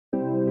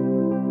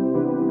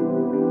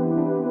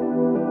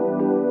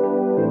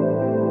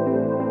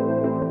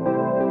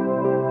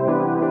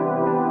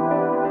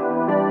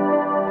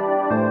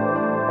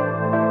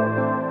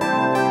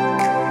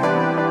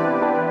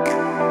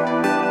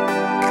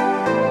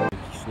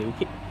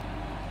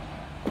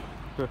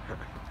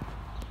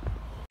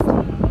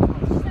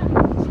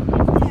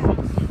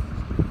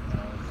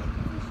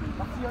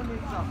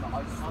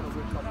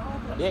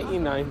Yeah, you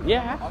know.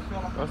 Yeah.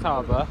 That's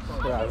our bus.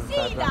 Yeah,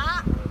 See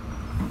that?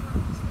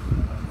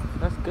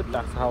 That's good,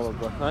 that's our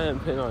bus. I ain't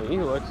putting on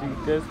you watch you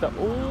go stop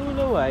all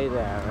the way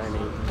there,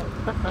 Annie.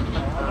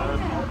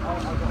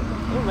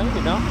 Oh,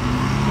 maybe not.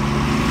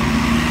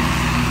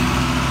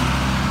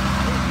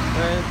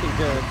 Where's he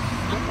good?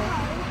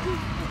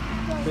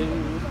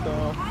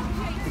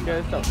 He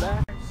goes stop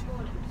there.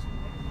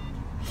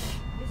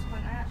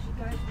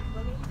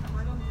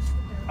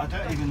 I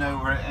don't even know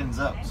where it ends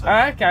up. So.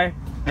 Oh, okay.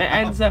 It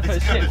ends up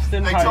at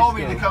Shipston High School. They told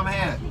me to come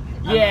here.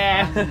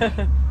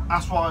 Yeah.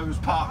 That's why I was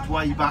parked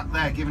way back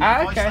there. Given if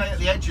I stay at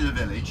the edge of the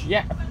village,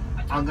 yeah,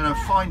 I'm going to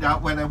find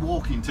out where they're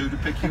walking to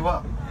pick you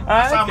up.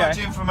 That's how much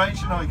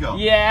information I got.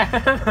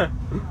 Yeah.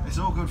 It's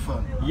all good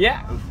fun.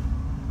 Yeah.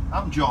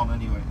 I'm John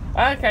anyway.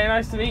 Okay,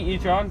 nice to meet you,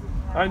 John.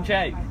 I'm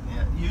Jake.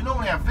 Yeah. You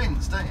normally have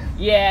Vince, don't you?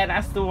 Yeah,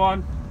 that's the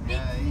one.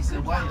 Yeah, he's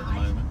away at the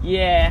moment.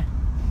 Yeah.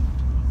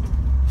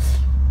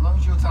 As long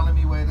as you're telling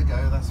me where to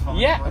go, that's fine.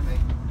 Yeah. By me.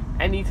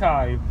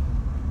 Anytime.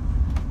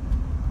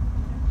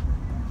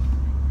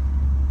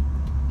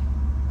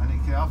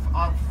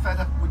 I'm fed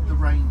up with the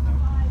rain though.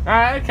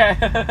 Ah, okay.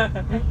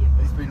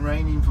 It's been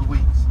raining for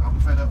weeks. I'm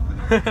fed up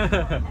with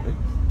it.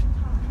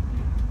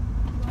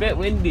 Bit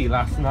windy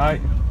last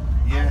night.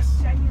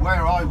 Yes.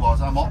 Where I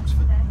was, I'm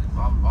Oxford.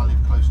 I live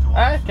close to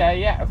Oxford. Okay,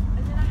 yeah.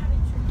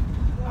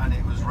 And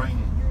it was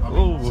raining. I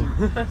mean,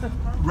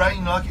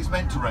 rain like it's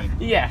meant to rain.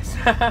 Yes.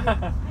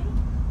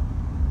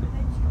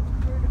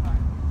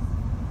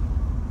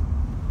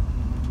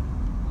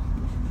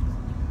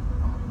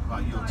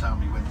 Right, you'll tell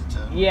me when to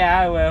turn.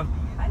 Yeah, I will.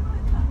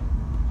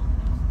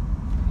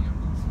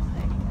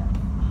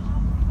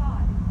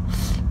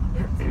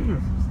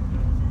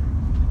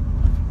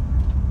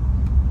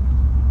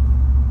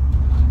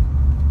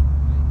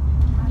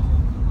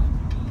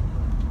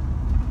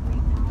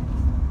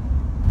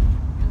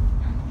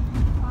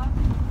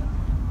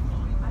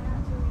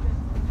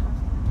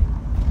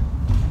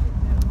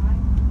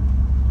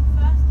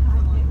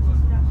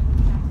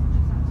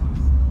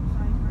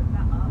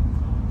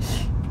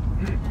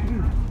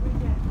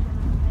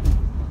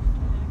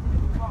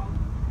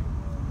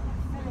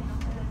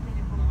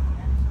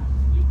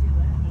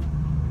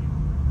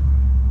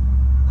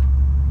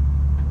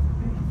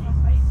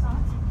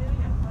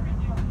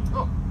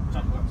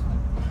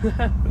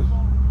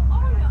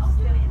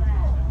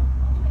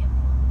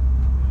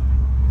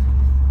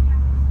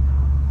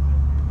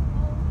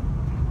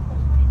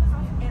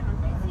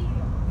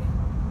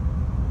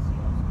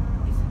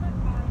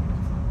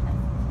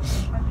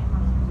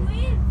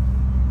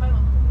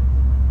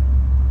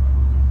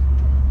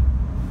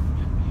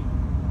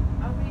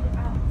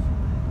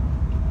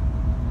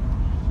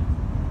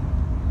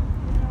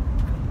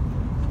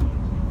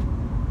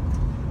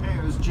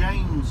 It was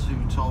James who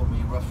told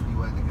me roughly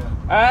where to go.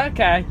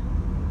 Okay.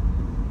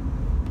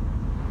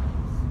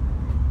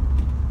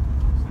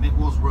 And it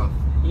was rough.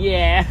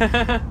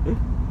 Yeah.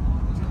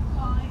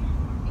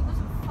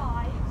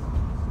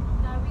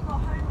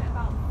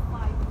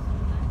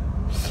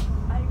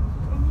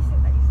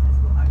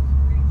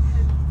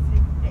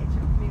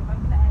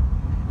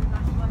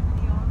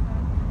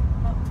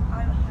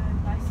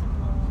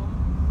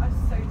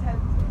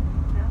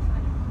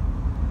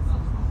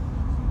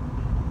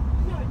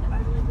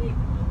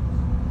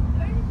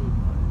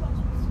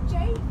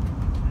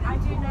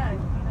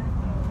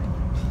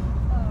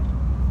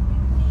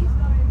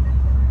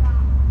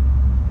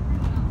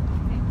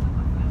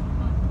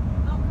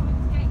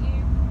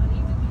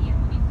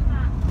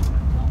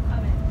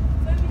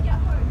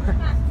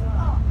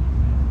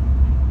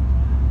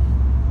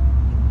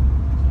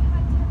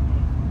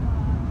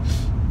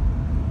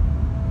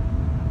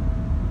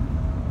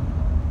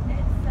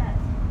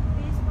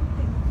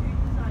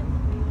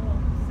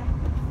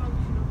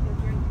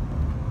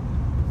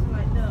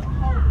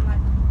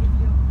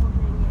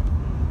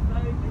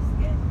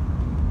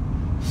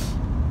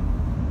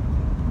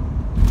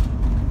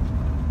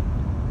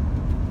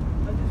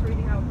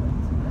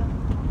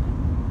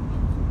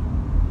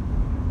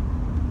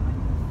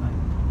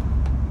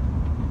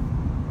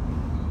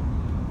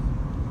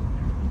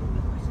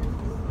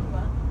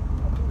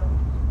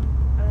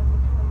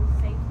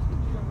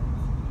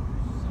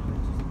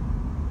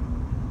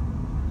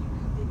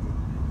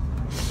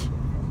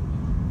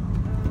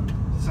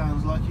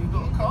 Sounds like you've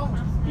got a cold.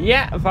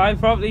 Yeah, I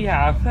probably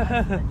have.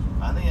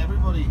 I think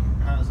everybody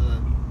has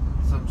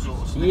some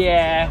sort of sniffles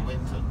Yeah. in the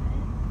winter.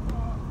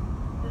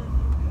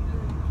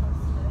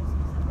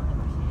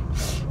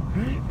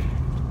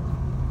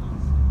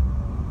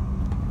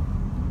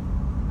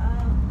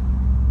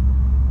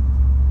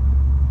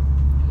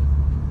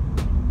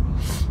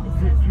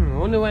 I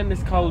wonder when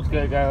this cold's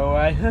gonna go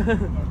away.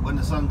 When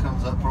the sun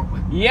comes up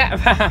properly. Yeah.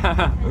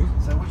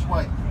 So which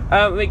way?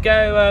 We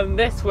go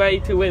this way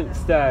to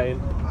Winstone.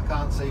 I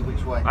can't see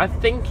which way. I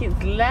think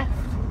it's left.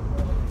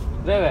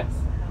 Lewis,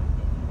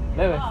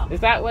 is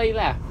that way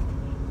left?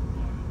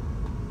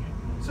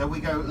 So we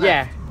go left?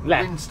 Yeah,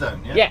 Left.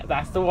 Windstone, yeah? Yeah,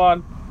 that's the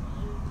one.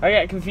 I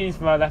get confused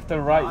with my left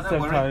and right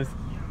don't sometimes.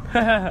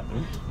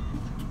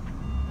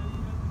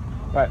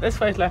 Right, this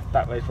way's left,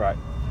 that way's right.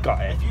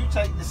 Got it. If you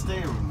take the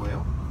steering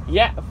wheel,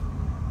 Yeah.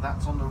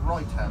 that's on the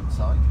right hand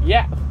side.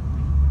 Yeah.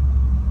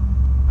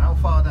 How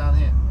far down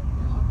here?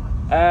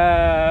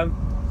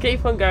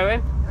 Keep on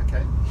going.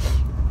 Okay.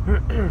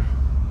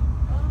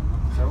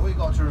 So all you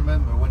got to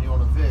remember when you're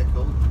on a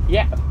vehicle,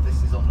 Yeah.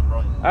 this is on the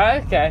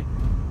right. Okay.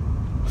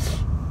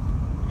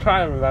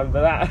 Try and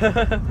remember that.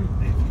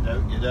 If you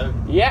don't, you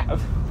don't. Yeah.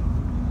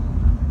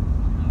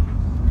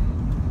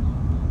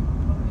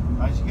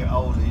 As you get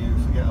older, you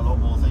forget a lot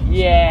more things.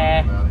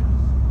 Yeah. About it.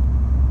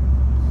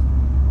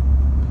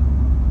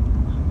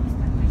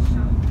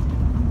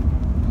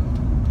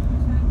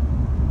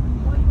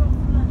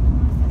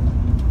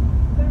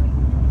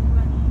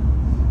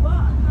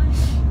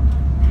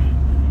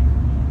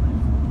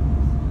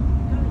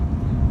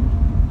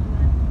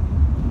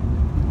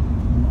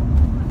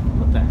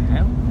 What the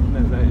hell?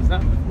 Never noticed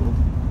that before.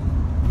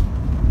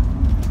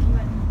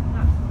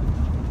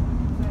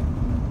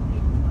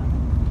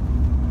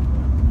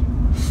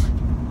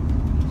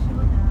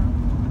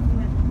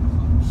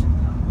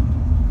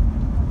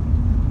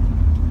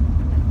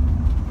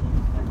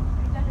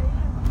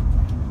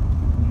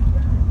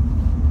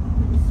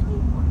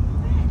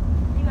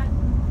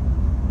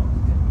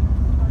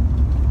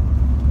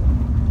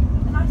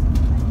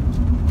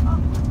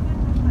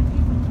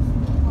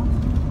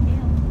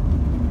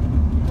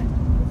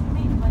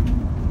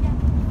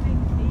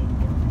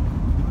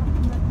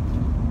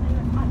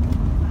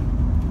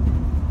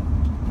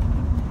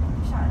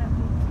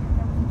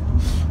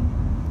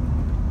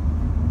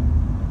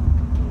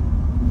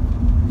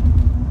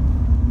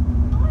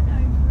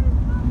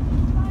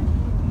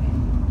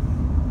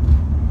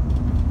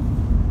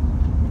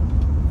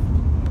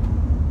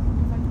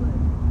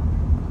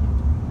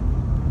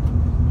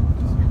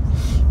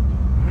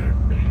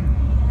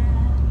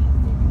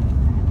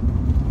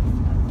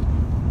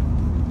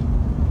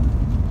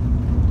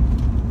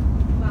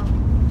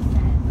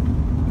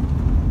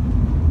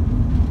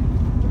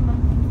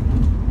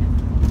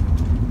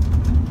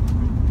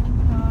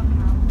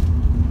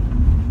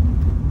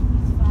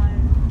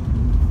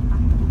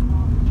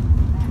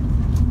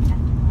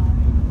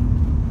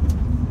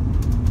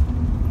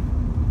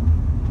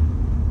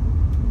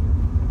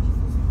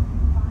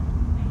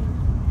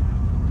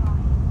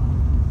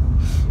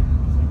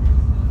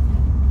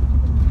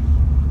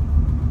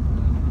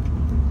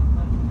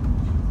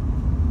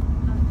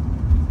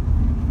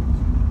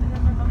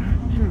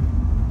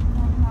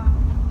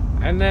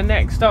 And the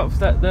next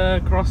stop's at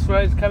the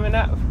crossroads coming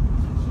up.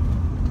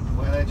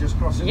 Where they're just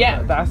crossing the Yeah,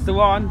 road. that's the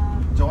one.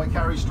 Do I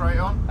carry straight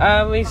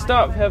on? We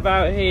stop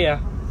about here.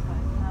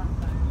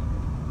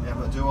 Yeah,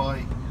 but do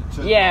I?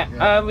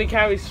 Yeah, we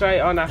carry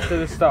straight on after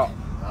the stop.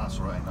 That's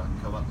right, I can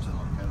come up to them.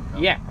 Can't I?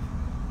 Yeah.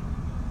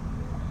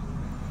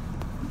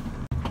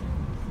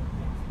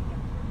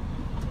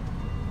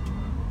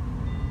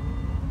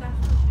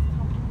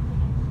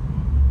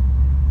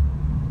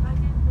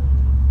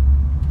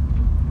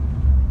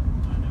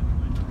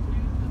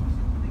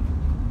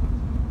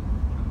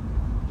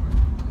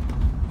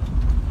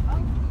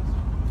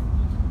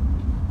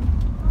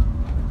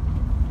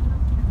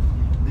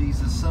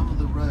 These are some of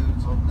the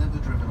roads I've never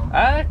driven on.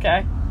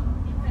 Okay.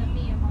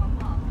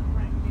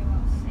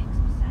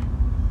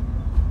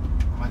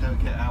 I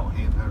don't get out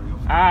here very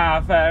often.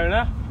 Ah, fair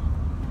enough.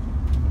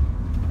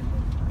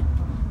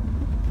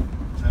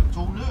 So it's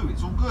all new,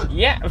 it's all good.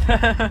 Yeah. I'll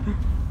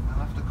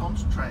have to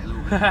concentrate a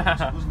little bit.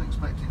 I wasn't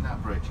expecting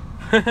that bridge.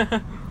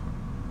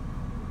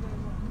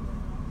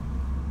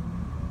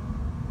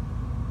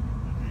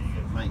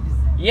 Mate,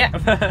 Yeah.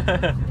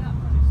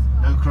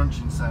 no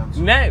crunching sounds.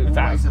 No, Always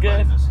that's a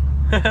good. bonus.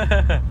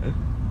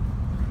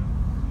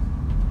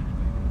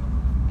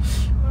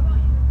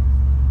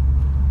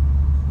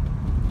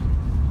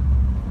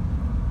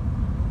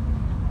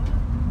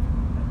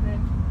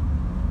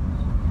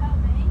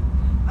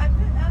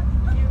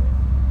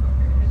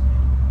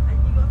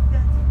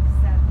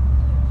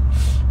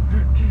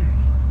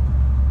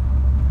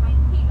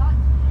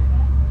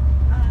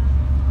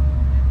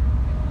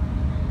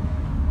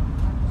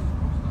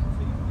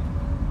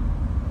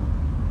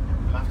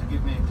 You'll have to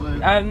give me a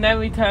clue. And then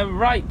we turn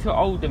right to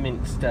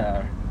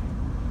Alderminster.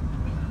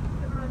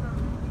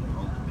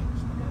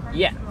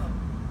 Yeah.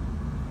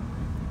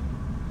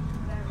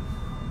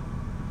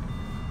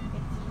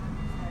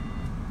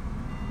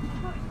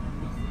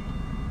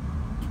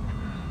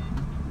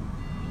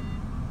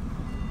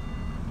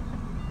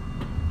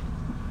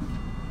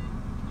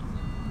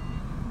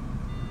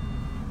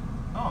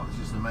 Oh, this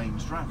is the main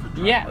Stratford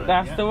track Yeah, road,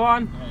 that's yeah? the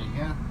one. There you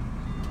go.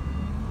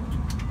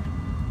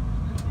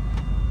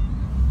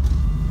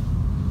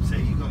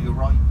 See, you got your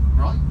right.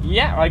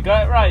 Yeah, I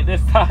got it right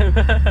this time.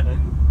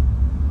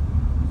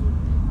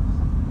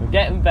 We're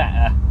getting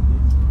better.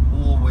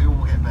 Or we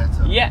all get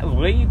better. Yeah,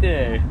 we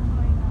do.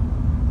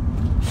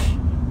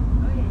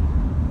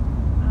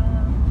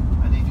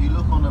 And if you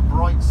look on the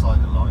bright side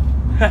of life,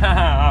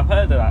 I've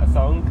heard of that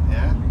song.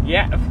 yeah,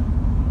 Yeah.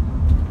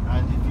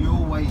 and if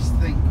always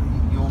think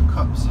your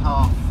cup's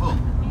half full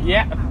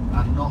Yeah.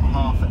 and not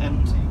half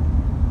empty,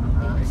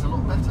 it's a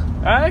lot better.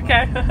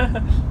 Okay.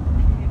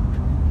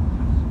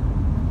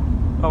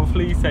 Oh,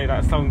 please say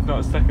that song's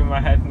not stuck in my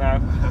head now.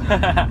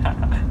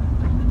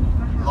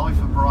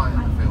 Life of Brian,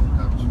 the film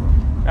comes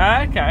from.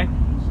 Okay.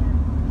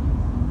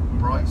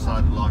 Bright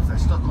Side of Life. They're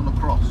stuck on a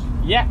cross.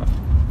 Yeah.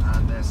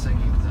 And they're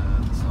singing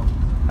the song.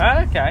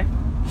 Okay.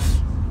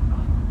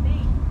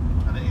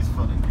 And it is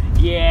funny.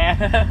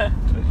 Yeah.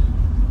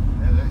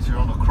 If you're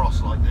on a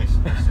cross like this,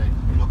 they say,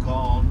 look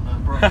on the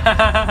bright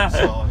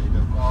side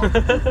of life.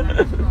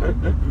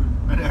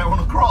 And they're on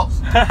a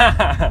cross.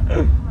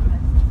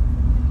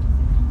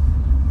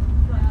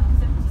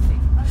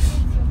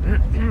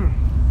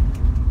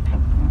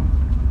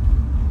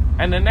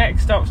 And the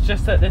next stop's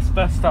just at this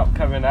bus stop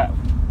coming up.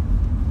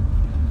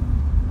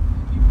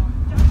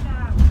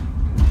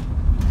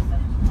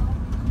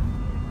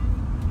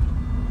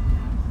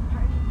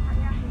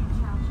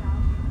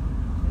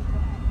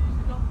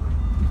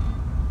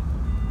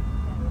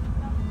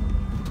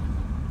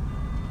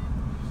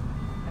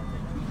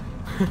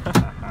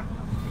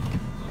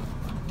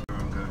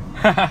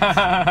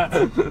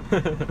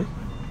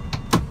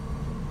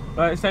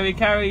 Right, so we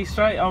carry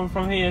straight on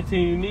from here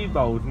to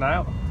Newbold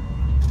now.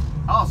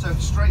 Oh, so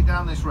straight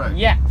down this road?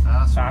 Yeah,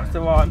 that's right.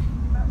 the one.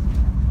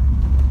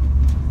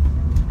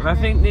 And I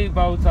think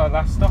Newbold's our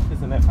last stop,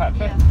 isn't it,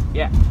 Patrick?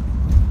 Yeah.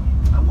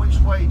 And which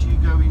way do you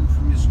go in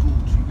from your school?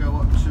 Do you go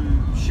up to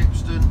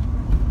Shipston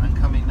and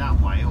come in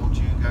that way, or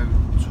do you go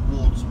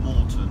towards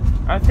Morton?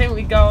 I think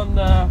we go on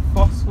the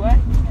Foss way.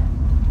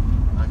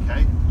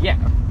 Okay. Yeah.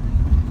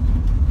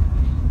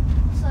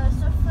 So it's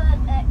the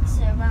third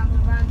exit around the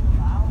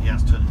roundabout?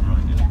 Yes, turning right.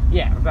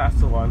 Yeah, that's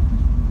the one.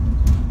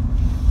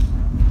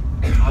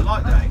 I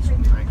like that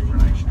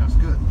explanation, that's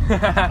good.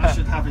 I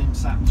should have him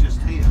sat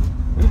just here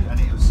and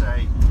it would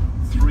say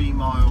 3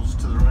 miles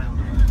to the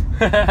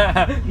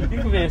roundabout. You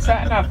can be a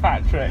sat nav,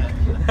 Patrick.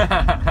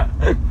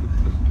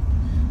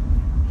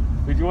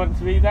 Would you want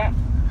to be that?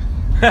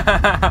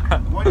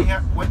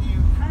 When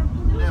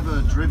you've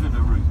never driven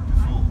a route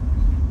before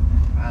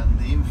and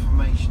the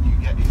information you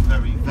get is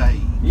very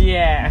vague,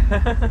 Yeah.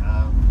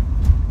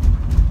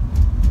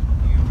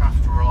 you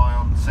have to rely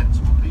on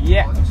sensible people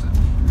like yourself.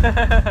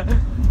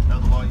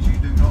 Otherwise you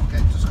do not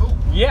get to school.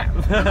 Yeah.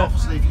 And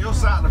obviously if you're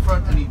sat in the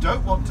front and you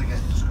don't want to get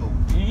to school,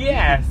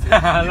 yes,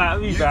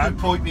 that'd be bad. You could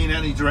point me in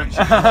any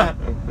direction.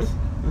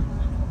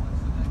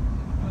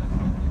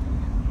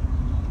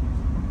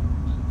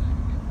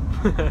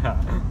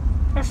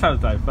 That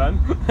sounds like fun.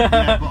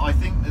 Yeah, but I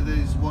think that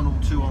there's 1 or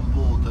 2 on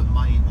board that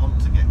may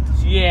want to get to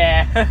school.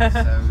 Yeah.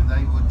 So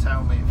they would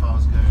tell me if I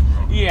was going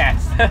wrong.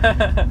 Yes.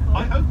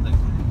 I hope they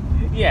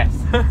would. Yes.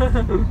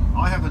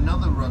 I have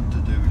another run to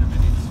do in a minute.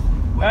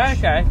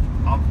 Okay.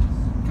 I'm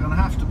going to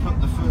have to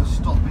put the first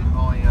stop in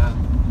my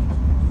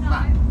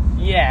map.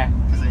 Yeah.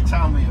 Because they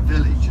tell me a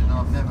village and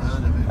I've never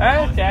heard of it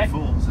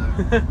before. So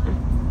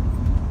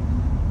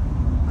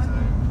I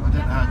don't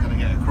know how I'm going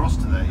to get across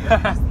to there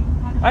yet.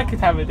 I could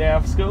have a day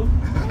off school.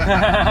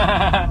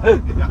 Yeah, I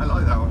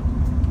like that one.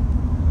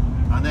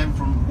 And then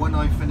from when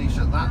I finish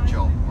at that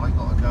job, I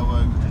got to go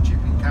over to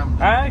Chipping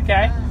Camden.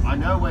 Okay. I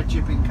know where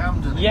Chipping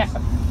Camden is. Yeah.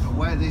 But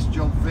where this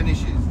job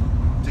finishes,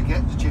 to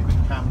get to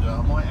Chipping Camden,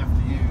 I might have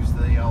to use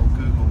the old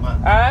Google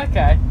Maps.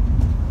 Okay.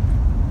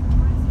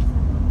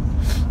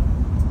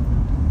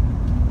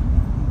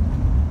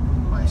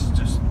 But it's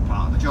just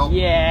part of the job.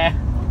 Yeah.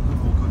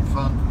 All good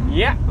fun.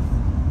 Yeah.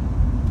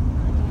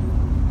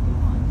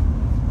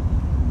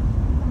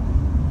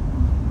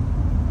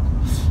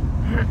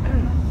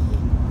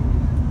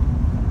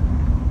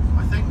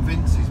 I think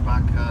Vince is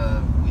back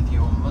with you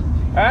on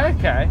Monday.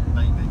 Okay.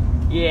 Maybe.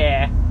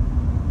 Yeah.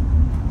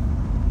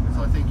 Because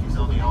I think he's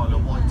on the Isle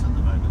of Wight at the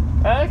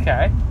moment.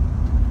 Okay.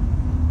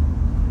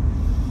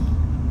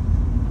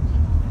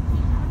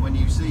 When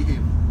you see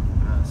him,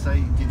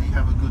 say, did he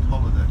have a good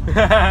holiday?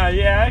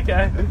 Yeah,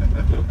 okay.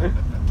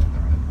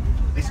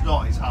 It's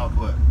not, it's hard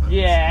work. But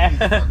Yeah. it's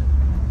fun.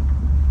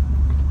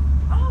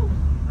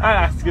 I'll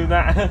ask him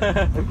that.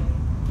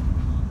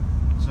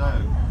 So,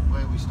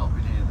 where are we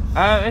stopping here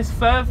then? It's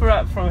further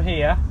up from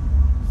here.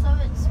 So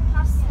it's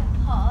past the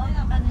pub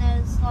and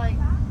there's like,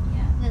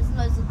 there's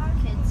loads of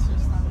kids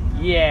just standing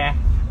there. Yeah.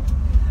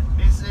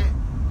 Is it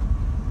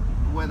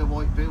where the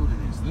white building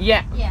is then?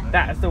 Yeah. Yeah.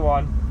 That's the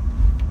one.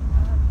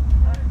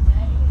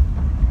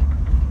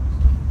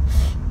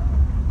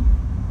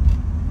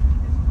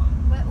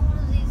 Where all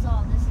of these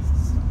are, this is the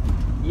stop.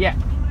 Yeah.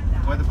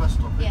 Where the bus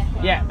stop is? Yeah.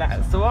 Yeah,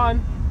 that's the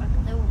one.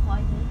 They're all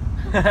hiding.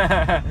 They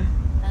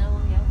don't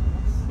want to get on the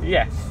bus.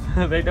 Yes.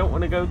 They don't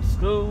want to go to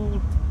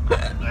school.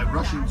 They're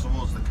rushing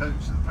towards the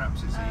coach, so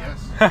perhaps it's a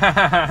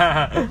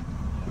yes.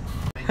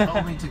 They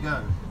told me to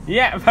go.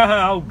 Yeah.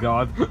 Oh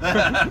God. I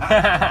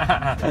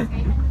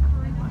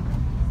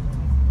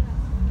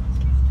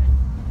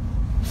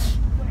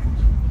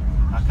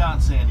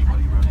can't see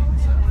anybody running,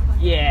 so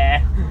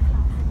Yeah.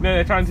 No,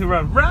 they're trying to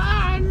run.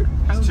 Run!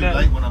 it's too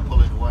late when I'm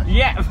pulling away.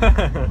 Yeah.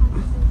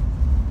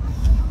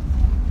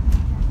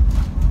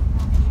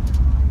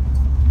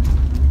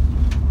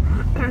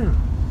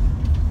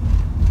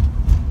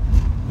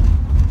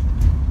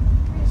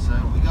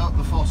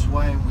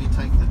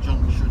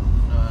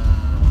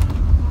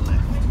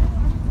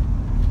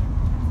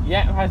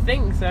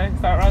 so.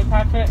 Is that right,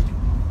 Patrick?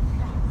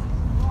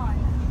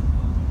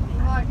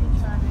 Right,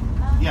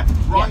 turning. Yeah,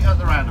 right at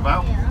the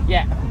roundabout.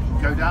 Yeah.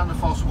 Go down the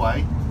Foss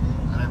Way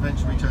and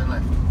eventually turn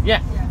left.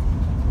 Yeah.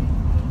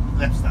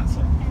 Left's that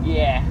side.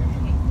 Yeah.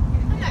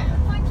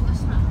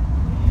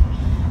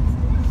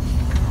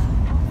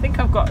 I think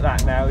I've got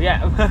that now,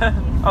 yeah.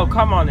 Oh,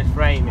 come on, it's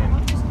raining.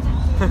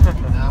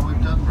 Now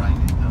we've done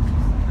raining.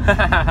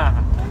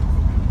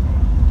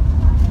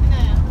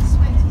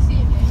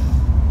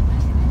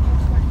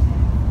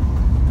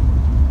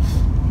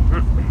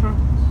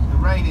 The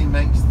raining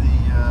makes the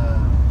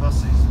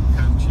buses and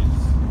coaches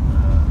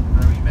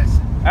very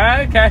messy.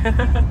 Okay.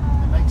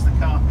 It makes the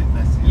carpet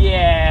messy.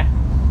 Yeah.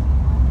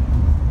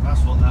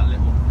 That's what that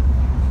little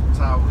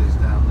towel is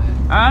down there.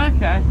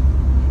 Okay.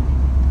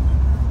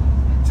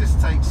 It just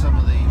takes some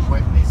of the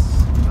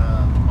wetness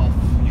off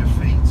your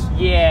feet.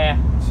 Yeah.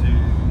 To,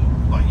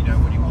 like, you know,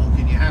 when you walk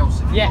in your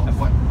house, if you've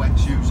got wet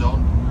shoes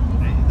on,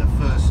 the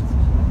first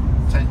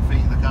 10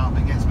 feet of the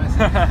carpet gets messy.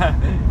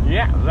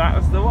 Yeah,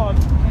 that's the one.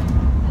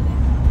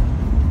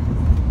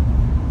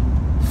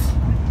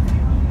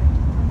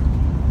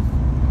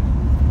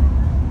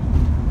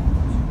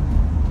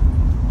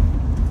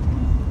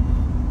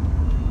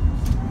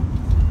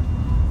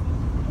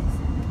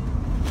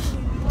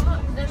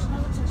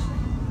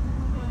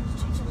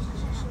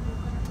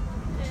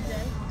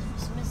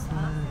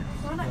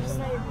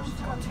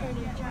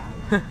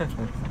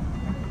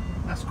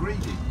 That's greedy.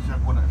 You should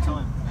have one at a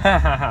time.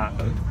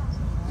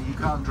 But you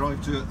can't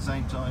drive two at the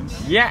same time.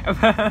 Yeah.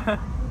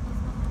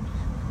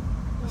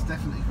 That's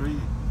definitely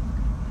greedy.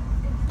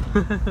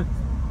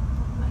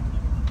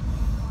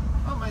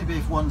 Well, maybe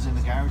if one's in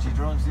the garage, he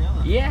drives the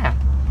other. Yeah.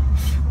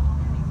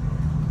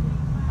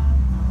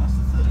 That's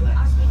the third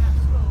exit.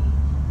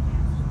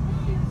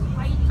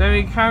 So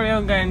we carry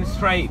on going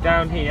straight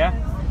down here.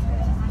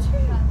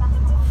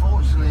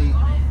 Fortunately,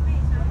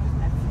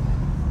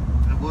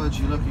 the words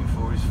you're looking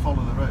for is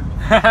follow the road.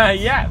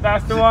 Yeah,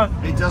 that's the one.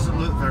 It doesn't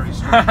look very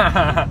straight.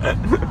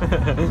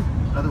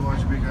 Otherwise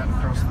you'd be going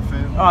across the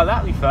field. Oh,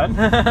 that'd be fun.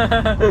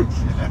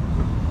 Yeah.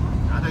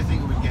 I don't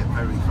think it would get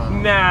very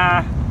fun.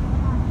 Nah.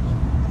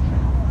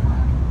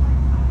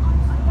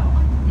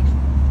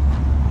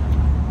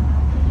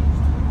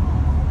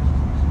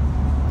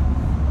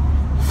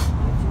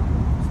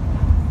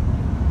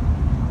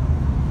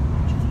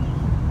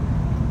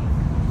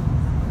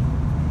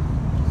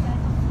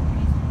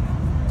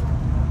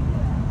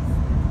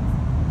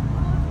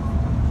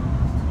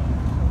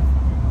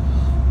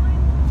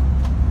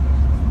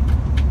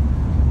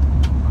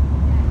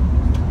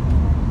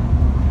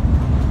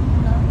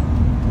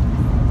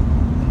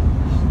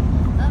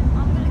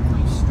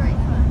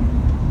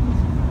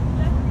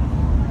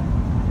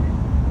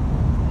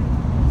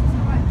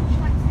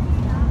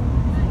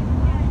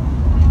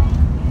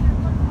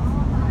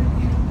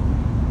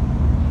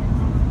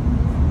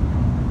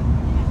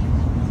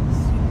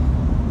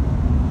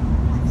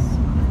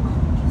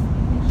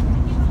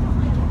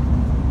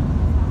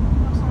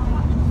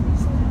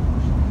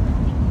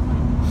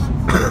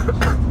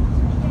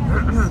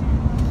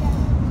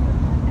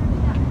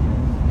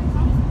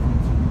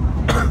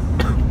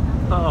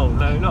 Oh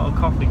no, not a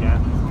cough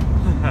again.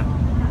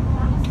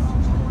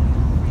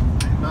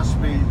 It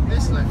must be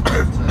this left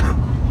turn.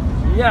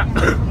 Yeah,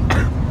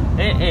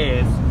 it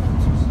is.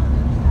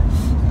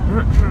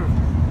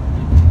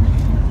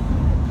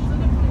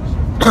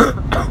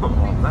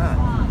 Oh man.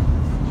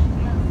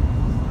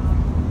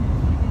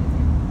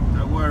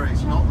 Don't worry,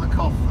 it's not the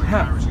cough that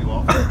carries you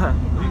off.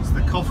 It's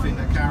the coughing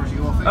that carries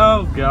you off.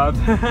 Oh god.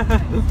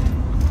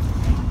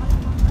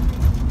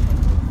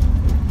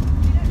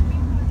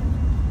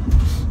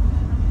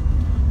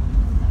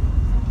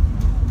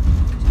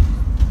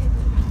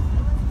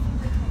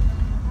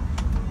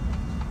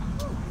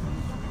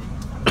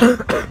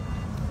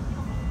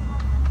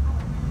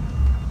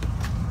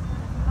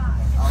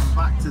 I'm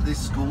back to this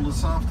school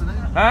this afternoon.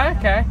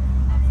 Okay.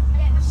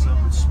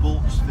 Some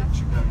sports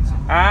fixture going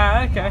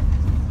on. Okay.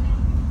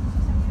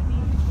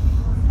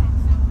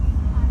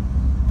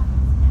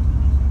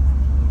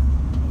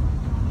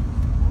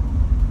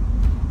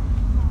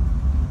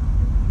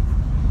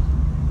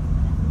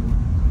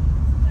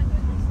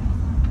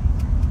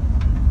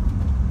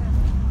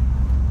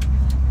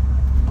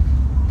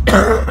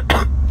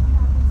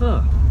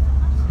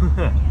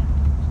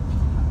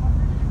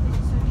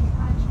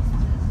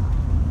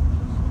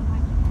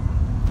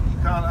 You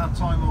can't have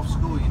time off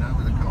school, you know,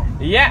 with a cough.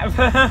 Yeah.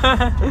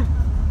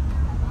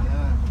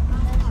 Yeah.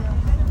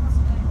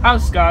 I'll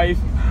skive.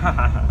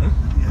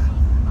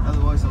 Yeah.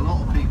 Otherwise, a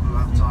lot of people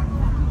have time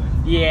off,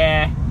 don't they?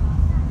 Yeah.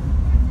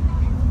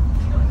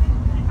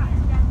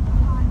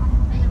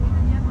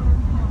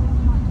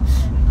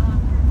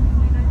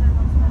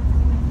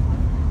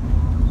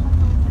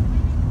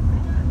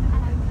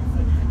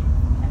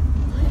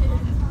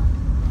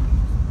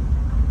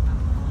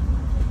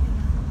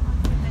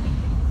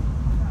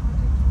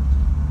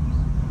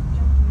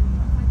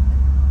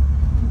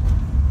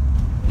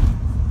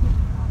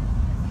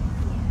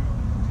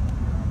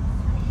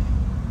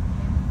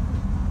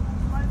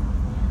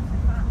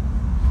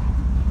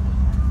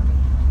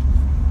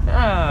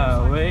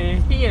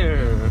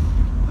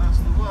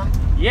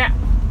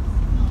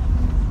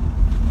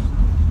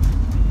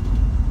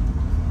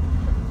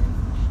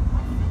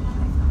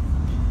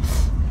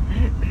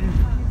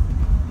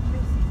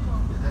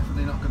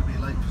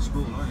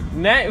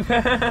 Nope.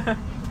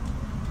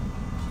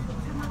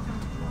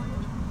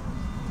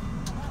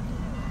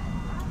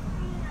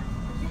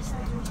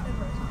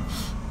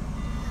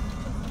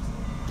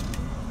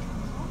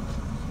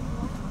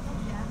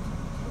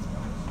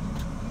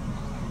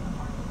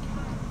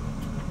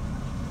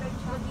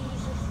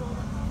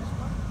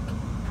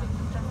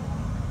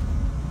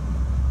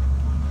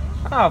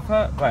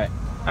 Oh, wait,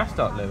 that's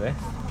not Lewis.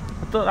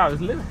 I thought that was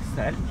Lewis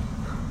then.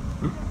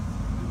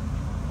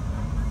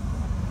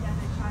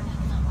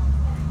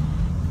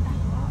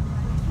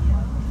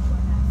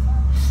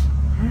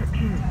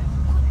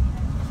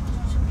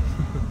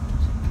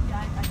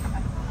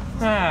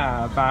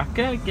 Back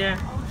again.